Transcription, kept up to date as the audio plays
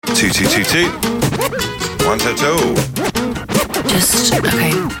2222. 122. Just,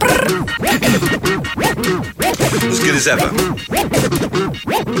 okay. As good as ever.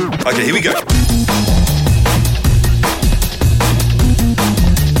 Okay, here we go.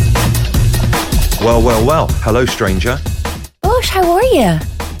 Well. Hello, stranger. Bush, how are you?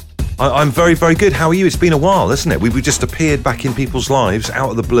 I'm very, very good. How are you? It's been a while, hasn't it? We've just appeared back in people's lives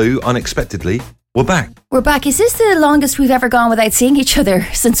out of the blue, unexpectedly. We're back. We're back. Is this the longest we've ever gone without seeing each other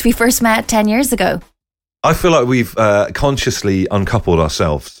since we first met 10 years ago? I feel like we've consciously uncoupled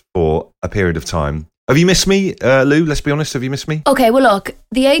ourselves for a period of time. Have you missed me, Lou? Let's be honest. Have you missed me? Okay, well, look,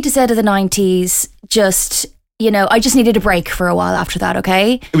 the A to Z of the 90s just... I just needed a break for a while after that,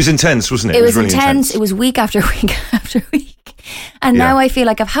 okay? It was intense, wasn't it? It was really intense. It was week after week after week. And now I feel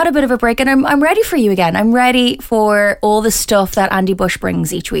like I've had a bit of a break and I'm ready for you again. I'm ready for all the stuff that Andy Bush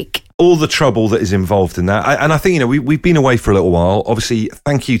brings each week. All the trouble that is involved in that. And I think, we've been away for a little while. Obviously,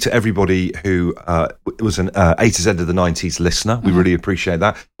 thank you to everybody who was an A to Z of the 90s listener. We really appreciate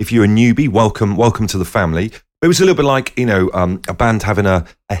that. If you're a newbie, welcome to the family. It was a little bit like, a band having a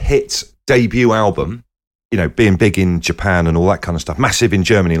hit debut album, being big in Japan and all that kind of stuff, massive in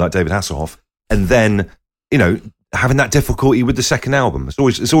Germany like David Hasselhoff, and then, having that difficulty with the second album. It's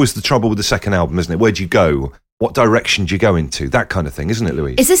always the trouble with the second album, isn't it? Where'd you go? What direction do you go into? That kind of thing, isn't it,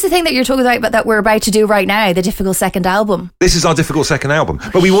 Louise? Is this the thing that you're talking about that we're about to do right now, the difficult second album? This is our difficult second album.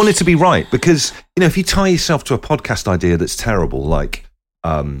 But we wanted to be right because, if you tie yourself to a podcast idea that's terrible, like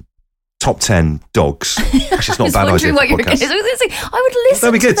top 10 dogs, actually it's not a bad idea for a podcast. I would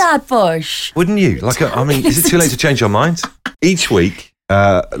listen to that, Bush. Wouldn't you? Is it too late to change our minds? Each week,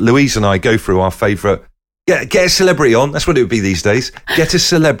 Louise and I go through our favourite... Get a celebrity on. That's what it would be these days. Get a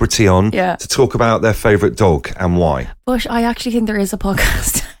celebrity on to talk about their favourite dog and why. Bush, I actually think there is a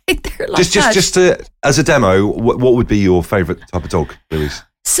podcast out there like just as a demo, what would be your favourite type of dog, Louise?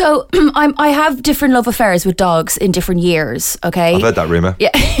 So I have different love affairs with dogs in different years. Okay, I've heard that rumour. Yeah,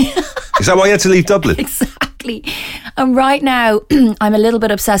 is that why you had to leave Dublin? Exactly. And right now, I'm a little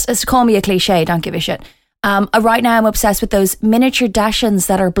bit obsessed. Let's call me a cliche. Don't give a shit. Right now, I'm obsessed with those miniature Dachshunds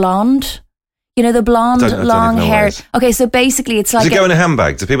that are blonde. The blonde, long hair. Okay, so basically it's like... Does it go in a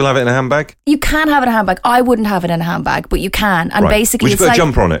handbag? Do people have it in a handbag? You can have it in a handbag. I wouldn't have it in a handbag, but you can. And basically Would you put a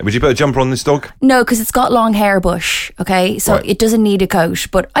jumper on it? Would you put a jumper on this dog? No, because it's got long hair, Bush, okay? So it doesn't need a coat.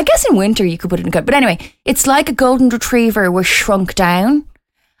 But I guess in winter you could put it in a coat. But anyway, it's like a golden retriever was shrunk down.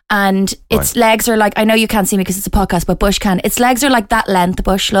 And its legs are like... I know you can't see me because it's a podcast, but Bush can. Its legs are like that length,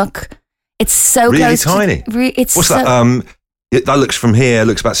 Bush, look. It's so really close. Tiny. What's that? That looks from here,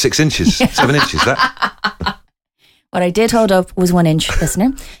 looks about 6 inches, 7 inches. That. What I did hold up was 1 inch,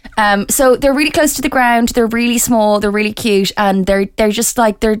 listener. So they're really close to the ground. They're really small. They're really cute. And they're just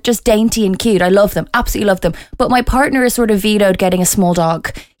dainty and cute. I love them. Absolutely love them. But my partner has sort of vetoed getting a small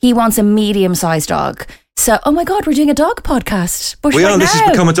dog. He wants a medium-sized dog. So, oh my God, we're doing a dog podcast. Bush, this has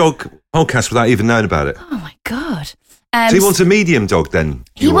become a dog podcast without even knowing about it. Oh my God. So he wants a medium dog then?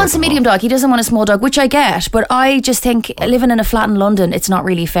 He wants a medium dog. He doesn't want a small dog, which I get. But I just think living in a flat in London, it's not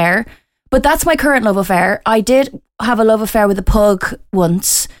really fair. But that's my current love affair. I did have a love affair with a pug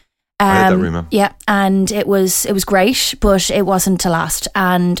once. I heard that rumour. Yeah, and it was great, but it wasn't to last.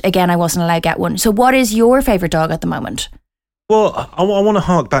 And again, I wasn't allowed to get one. So what is your favourite dog at the moment? Well, I want to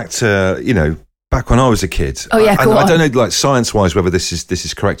hark back to, back when I was a kid. Oh yeah, go on. I don't know, science-wise, whether this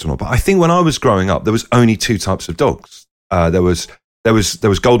is correct or not. But I think when I was growing up, there was only two types of dogs. There was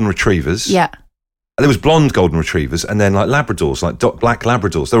golden retrievers. Yeah. There was blonde golden retrievers, and then Labradors, black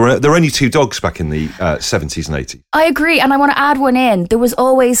Labradors. There were only two dogs back in the 70s and 80s. I agree, and I want to add one in. There was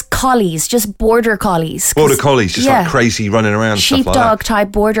always collies, just border collies. Border collies, just like crazy running around. Sheepdog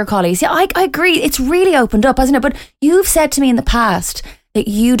type border collies. Yeah, I agree. It's really opened up, hasn't it? But you've said to me in the past that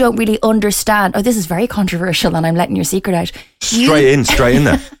you don't really understand. Oh, this is very controversial, and I'm letting your secret out. Straight in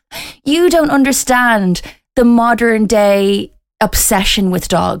there. You don't understand the modern day obsession with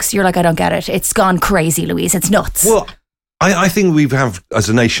dogs. You're like, I don't get it. It's gone crazy, Louise. It's nuts. Well, I think we have, as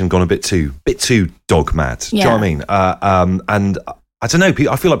a nation, gone a bit too dog mad. Do you know what I mean? And I don't know.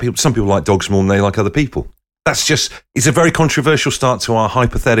 I feel like some people like dogs more than they like other people. It's a very controversial start to our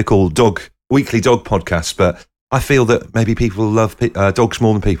hypothetical weekly dog podcast, but I feel that maybe people love dogs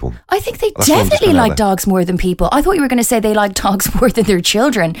more than people. I think they definitely like dogs more than people. I thought you were going to say they like dogs more than their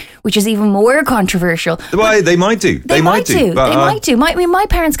children, which is even more controversial. Well, they might do. They might do. My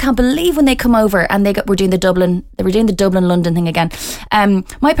parents can't believe when they come over and we're doing the Dublin London thing again.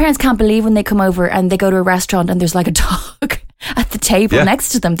 My parents can't believe when they come over and they go to a restaurant and there's like a dog at the table next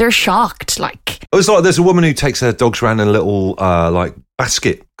to them. They're shocked. It's like there's a woman who takes her dogs around in a little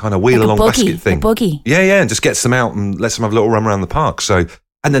basket, kind of wheel along basket thing. A buggy. Yeah, and just gets them out and lets them have a little run around the park. So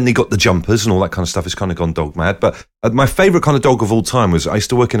And then they got the jumpers and all that kind of stuff. It's kind of gone dog mad. But my favourite kind of dog of all time was I used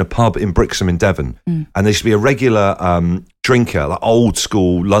to work in a pub in Brixham in Devon. And there used to be a regular drinker, like old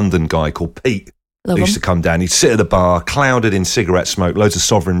school London guy called Pete. Who used to come down. He'd sit at the bar, clouded in cigarette smoke, loads of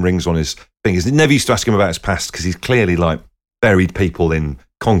sovereign rings on his fingers. They never used to ask him about his past because he's clearly like buried people in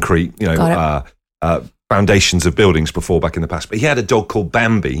concrete, foundations of buildings before back in the past. But he had a dog called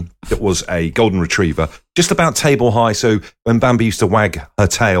Bambi that was a golden retriever, just about table high. So when Bambi used to wag her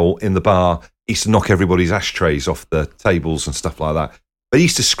tail in the bar, he used to knock everybody's ashtrays off the tables and stuff like that. But he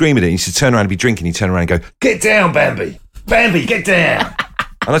used to scream at it. He used to turn around and be drinking. He'd turn around and go, "Get down, Bambi! Bambi, get down!"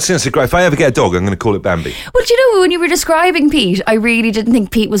 And I think that's a great. If I ever get a dog, I'm going to call it Bambi. Well, do you know, when you were describing Pete, I really didn't think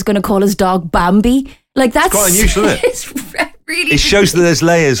Pete was going to call his dog Bambi. Like, that's quite unusual, isn't it? It's really. It shows that there's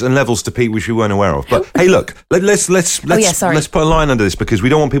layers and levels to Pete which we weren't aware of. But hey, look, let's put a line under this because we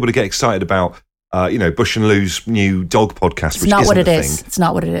don't want people to get excited about Bush and Lou's new dog podcast. It's not what it is. It's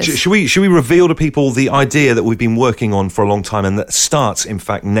not what it is. Should we reveal to people the idea that we've been working on for a long time and that starts, in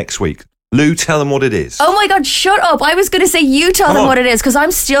fact, next week? Lou, tell them what it is. Oh my God, shut up. I was going to say you tell them what it is because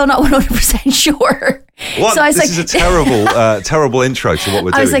I'm still not 100% sure. What? So this is a terrible intro to what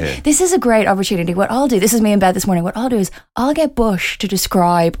we're doing here. I was like, this is a great opportunity. What I'll do, this is me in bed this morning, what I'll do is I'll get Bush to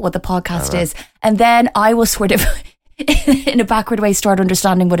describe what the podcast is and then I will sort of, in a backward way, start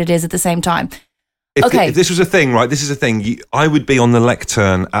understanding what it is at the same time. If this was a thing, right, this is a thing, I would be on the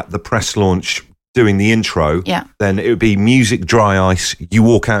lectern at the press launch doing the intro, then it would be music, dry ice. You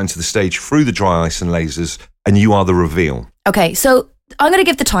walk out into the stage through the dry ice and lasers, and you are the reveal. Okay, so I'm going to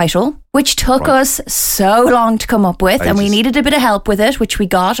give the title, which took us so long to come up with, and we needed a bit of help with it, which we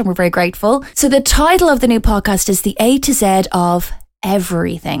got, and we're very grateful. So the title of the new podcast is The A to Z of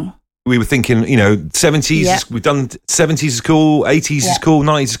Everything. We were thinking, 70s, we've done 70s is cool, 80s is cool,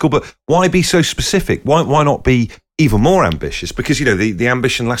 90s is cool, but why be so specific? Why not be even more ambitious? Because, the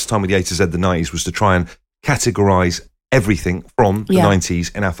ambition last time with the A to Z, the 90s, was to try and categorise everything from the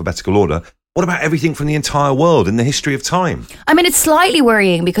 90s in alphabetical order. What about everything from the entire world in the history of time? I mean, it's slightly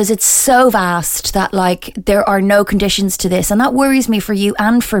worrying because it's so vast that, there are no conditions to this. And that worries me for you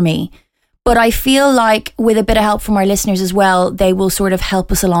and for me. But I feel like with a bit of help from our listeners as well, they will sort of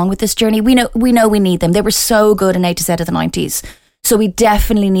help us along with this journey. We know we need them. They were so good in A to Z of the 90s. So we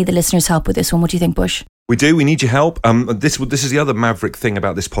definitely need the listeners' help with this one. What do you think, Bush? We do. We need your help. This is the other maverick thing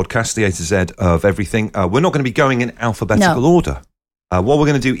about this podcast, the A to Z of everything. We're not going to be going in alphabetical order. What we're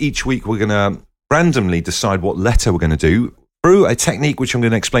going to do each week, we're going to randomly decide what letter we're going to do through a technique which I'm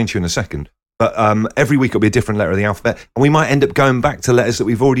going to explain to you in a second. But every week it'll be a different letter of the alphabet. And we might end up going back to letters that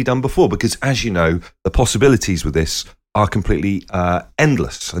we've already done before because, as you know, the possibilities with this are completely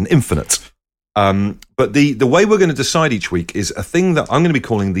endless and infinite. But the way we're going to decide each week is a thing that I'm going to be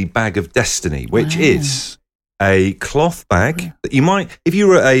calling the Bag of Destiny, which is a cloth bag that you might, if you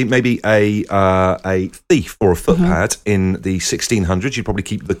were a thief or a footpad in the 1600s, you'd probably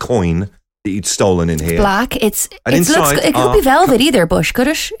keep the coin that you'd stolen in here. Black. It could be velvet either, Bush, could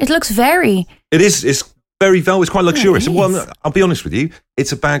it? It looks very... It is. It's very velvet. It's quite luxurious. Well, I'll be honest with you.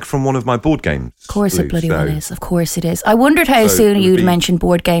 It's a bag from one of my board games. Of course it bloody well is. Of course it is. I wondered how soon you'd mention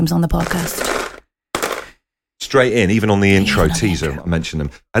board games on the podcast. Straight in, even on the intro teaser, I mentioned them.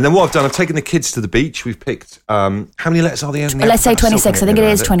 And then what I've done, I've taken the kids to the beach. We've picked, how many letters are there? Let's say 26. I think it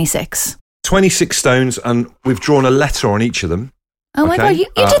is 26. 26 stones, and we've drawn a letter on each of them. Oh my God, you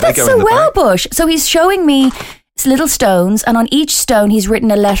did that so well, Bush. So he's showing me little stones, and on each stone he's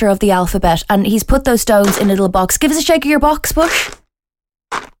written a letter of the alphabet, and he's put those stones in a little box. Give us a shake of your box, Bush.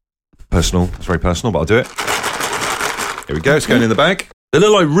 Personal. It's very personal, but I'll do it. Here we go. It's going in the bag. They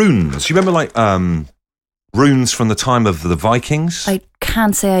look like runes. You remember runes from the time of the Vikings? I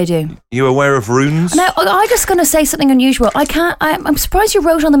can't say I do. You aware of runes? Now, I'm just going to say something unusual. I'm surprised you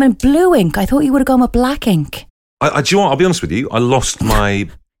wrote on them in blue ink. I thought you would have gone with black ink. Do you know what? I'll be honest with you. I lost my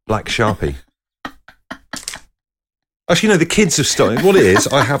black Sharpie. Actually, the kids have started. What it is,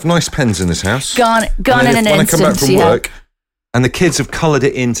 I have nice pens in this house. Gone in an instant. When I come back from work, and the kids have coloured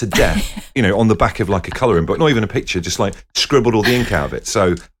it in to death, on the back of a colouring book. Not even a picture, just scribbled all the ink out of it.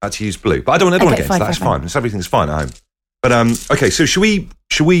 So I had to use blue. But I don't want to get into that. That's fine. Everything's fine at home. But, okay, so should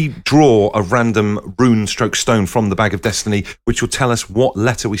we draw a random rune stroke stone from the Bag of Destiny, which will tell us what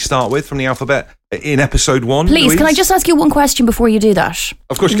letter we start with from the alphabet in episode 1? Please, Louise? Can I just ask you one question before you do that?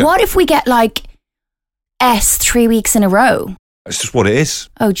 Of course you can. What if we get S 3 weeks in a row? That's just what it is.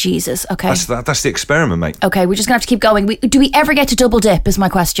 Oh, Jesus. Okay. That's the experiment, mate. Okay, we're just going to have to keep going. Do we ever get to double dip is my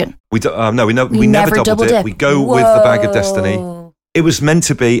question. No, we never double dip. We go with the Bag of Destiny. It was meant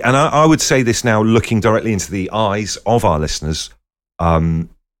to be, and I would say this now, looking directly into the eyes of our listeners,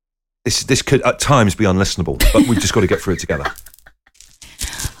 this could at times be unlistenable, but we've just got to get through it together.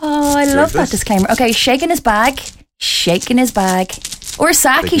 Oh, I love that disclaimer. Okay, shaking his bag. Or a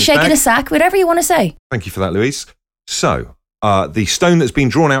sack, he's shaking a sack, whatever you want to say. Thank you for that, Louise. So, the stone that's been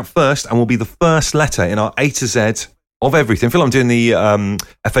drawn out first and will be the first letter in our A to Z of everything. I feel like I'm doing the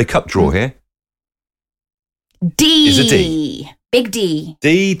FA Cup draw here. D. Is a D. Big D.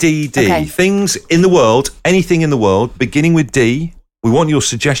 D. Okay. Things in the world, anything in the world, beginning with D. We want your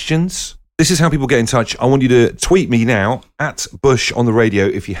suggestions. This is how people get in touch. I want you to tweet me now at Bush on the radio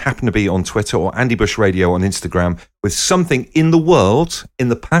if you happen to be on Twitter, or Andy Bush Radio on Instagram, with something in the world, in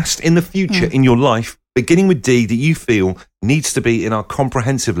the past, in the future, in your life, beginning with D, that you feel needs to be in our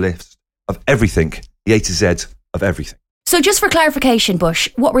comprehensive list of everything, the A to Z of everything. So just for clarification, Bush,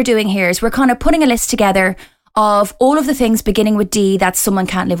 what we're doing here is we're kind of putting a list together of all of the things beginning with D that someone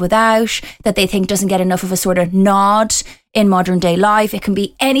can't live without, that they think doesn't get enough of a sort of nod in modern day life. It can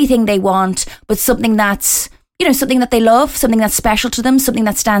be anything they want, but something that's, something that they love, something that's special to them, something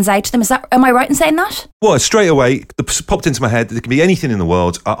that stands out to them. Am I right in saying that? Well, straight away, popped into my head, there can be anything in the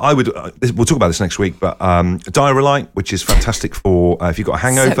world. We'll talk about this next week, but Diarrhelite, which is fantastic for if you've got a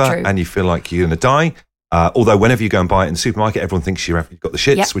hangover and you feel like you're going to die. Although whenever you go and buy it in the supermarket, everyone thinks you've got the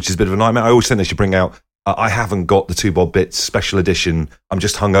shits, which is a bit of a nightmare. I always think they should bring out, I haven't got the 2 Bob Bits special edition, I'm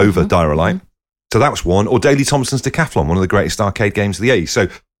just hungover Diarrhelite. So that was one. Or Daley Thompson's Decathlon, one of the greatest arcade games of the 80s. So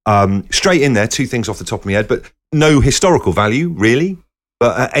straight in there, 2 things off the top of my head, but no historical value, really.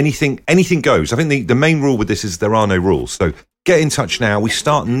 But anything goes. I think the main rule with this is there are no rules. So get in touch now. We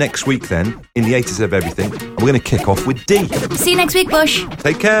start next week then in the A to Z of everything. And we're going to kick off with D. See you next week, Bush.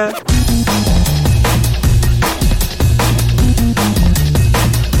 Take care.